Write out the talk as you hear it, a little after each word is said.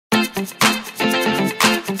So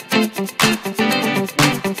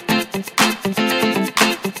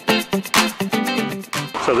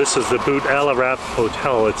this is the Boot Al Arab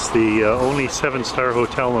Hotel. It's the only 7-star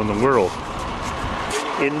hotel in the world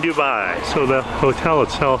in Dubai. So the hotel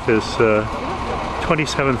itself is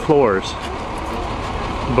 27 floors,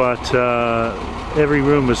 but every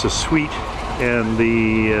room is a suite, and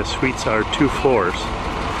the suites are 2 floors.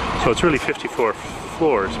 So it's really 54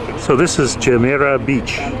 floors. So this is Jumeirah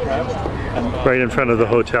Beach, right in front of the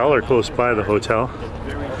hotel, or close by the hotel,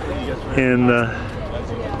 in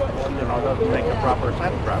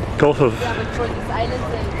Gulf of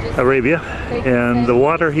Arabia, and the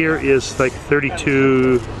water here is like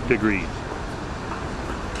 32 degrees.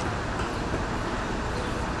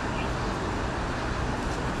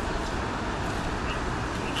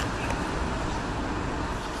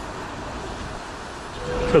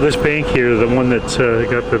 So this bank here, the one that's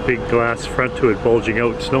got the big glass front to it bulging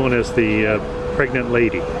out, it's known as the Pregnant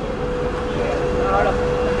Lady.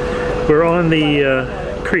 We're on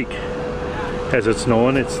the creek, as it's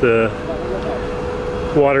known. It's the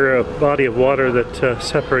water, body of water that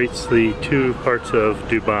separates the 2 parts of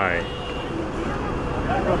Dubai.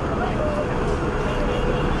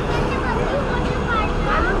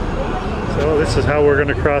 So this is how we're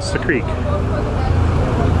going to cross the creek.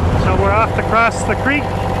 So we're off to cross the creek.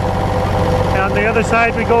 On the other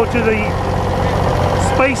side we go to the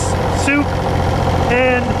spice souk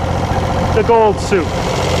and the gold souk.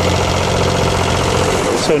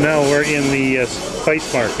 So now we're in the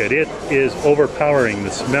spice market. It is overpowering,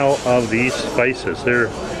 the smell of these spices. They're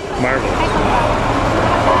marvelous.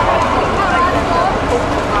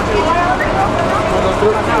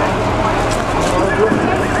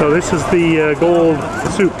 So this is the gold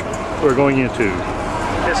souk we're going into.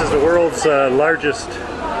 This is the world's largest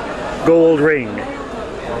gold ring.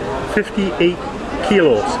 58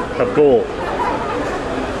 kilos of gold.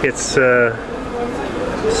 It's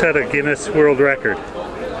set a Guinness World Record.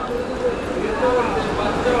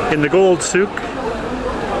 In the gold souk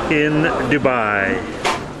in Dubai.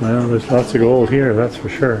 Well, there's lots of gold here, that's for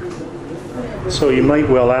sure. So you might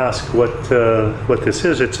well ask what this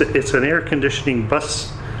is. It's an air conditioning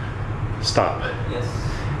bus stop. Yes.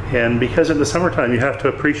 And because in the summertime you have to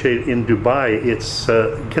appreciate in Dubai it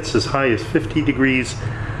gets as high as 50 degrees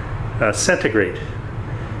centigrade,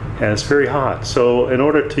 and it's very hot. So in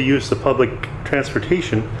order to use the public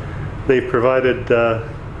transportation, they've provided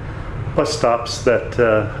bus stops that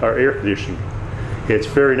are air conditioned. It's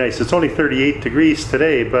very nice. It's only 38 degrees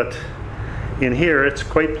today, but in here it's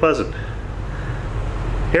quite pleasant.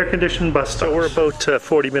 Air conditioned bus stops. So we're about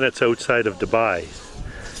 40 minutes outside of Dubai.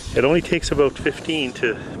 It only takes about 15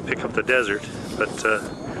 to pick up the desert, but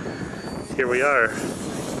here we are.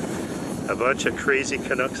 A bunch of crazy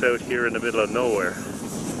Canucks out here in the middle of nowhere,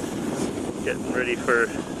 getting ready for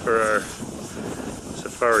our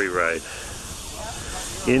safari ride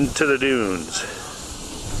into the dunes.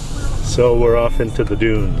 So we're off into the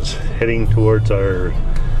dunes, heading towards our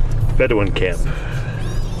Bedouin camp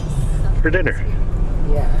for dinner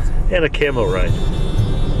and a camel ride.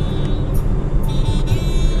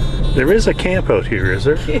 There is a camp out here, is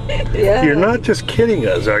there? Yeah. You're not just kidding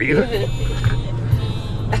us, are you? Just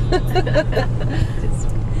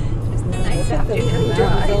nice afternoon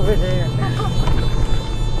drive over there.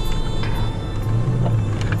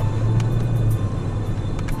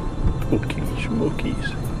 Smokies, smokies.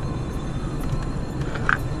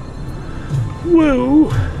 Whoa!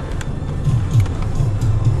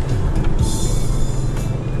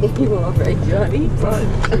 You all right, Johnny?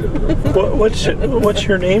 What's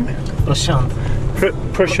your name? Prashant.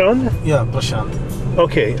 Prashant? Yeah, Prashant.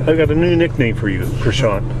 Okay, I've got a new nickname for you,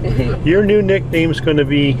 Prashant. Your new nickname's going to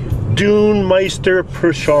be Dune Meister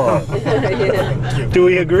Prashant. Do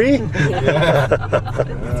we agree?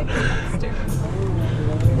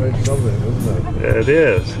 It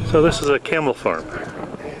is. So this is a camel farm,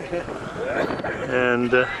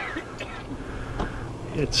 and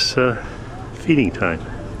it's feeding time.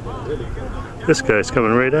 This guy's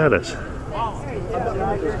coming right at us.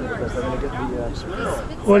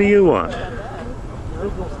 What do you want?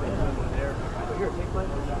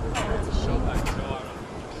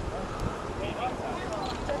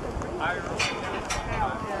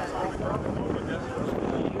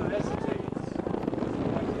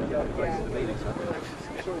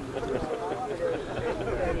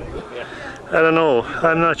 I don't know.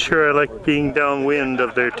 I'm not sure I like being downwind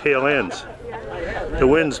of their tail ends. The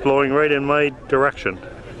wind's blowing right in my direction.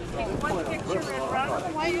 I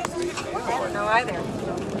don't know either.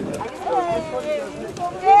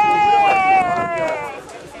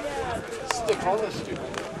 Stick on the student.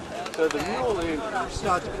 So the mule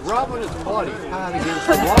starts rubbing its body hard against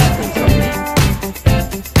the rock and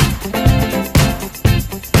something.